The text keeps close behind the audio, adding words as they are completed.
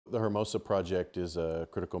The Hermosa project is a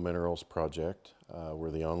critical minerals project.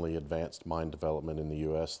 We're the only advanced mine development in the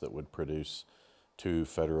U.S. that would produce two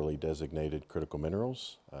federally designated critical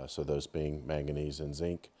minerals, so those being manganese and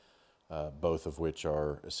zinc, both of which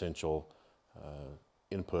are essential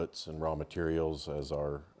inputs and raw materials as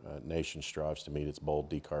our nation strives to meet its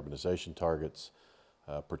bold decarbonization targets,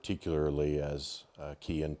 particularly as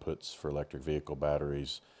key inputs for electric vehicle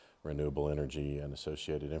batteries, renewable energy, and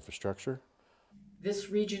associated infrastructure.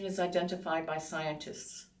 This region is identified by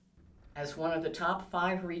scientists as one of the top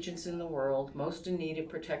 5 regions in the world most in need of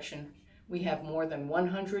protection. We have more than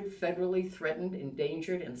 100 federally threatened,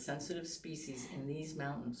 endangered, and sensitive species in these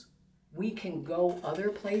mountains. We can go other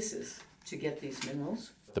places to get these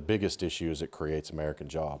minerals. The biggest issue is it creates American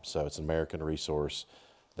jobs. So it's an American resource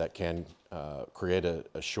that can create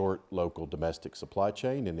a short local domestic supply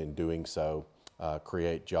chain, and in doing so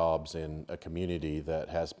create jobs in a community that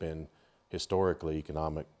has been historically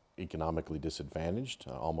economically disadvantaged.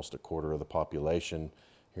 Almost a quarter of the population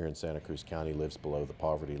here in Santa Cruz County lives below the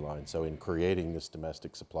poverty line. So in creating this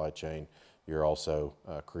domestic supply chain, you're also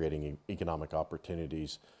creating economic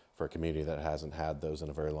opportunities for a community that hasn't had those in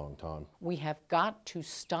a very long time. We have got to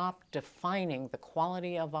stop defining the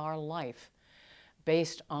quality of our life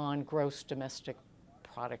based on gross domestic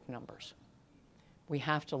product numbers. We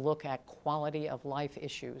have to look at quality of life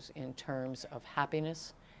issues in terms of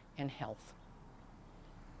happiness and health.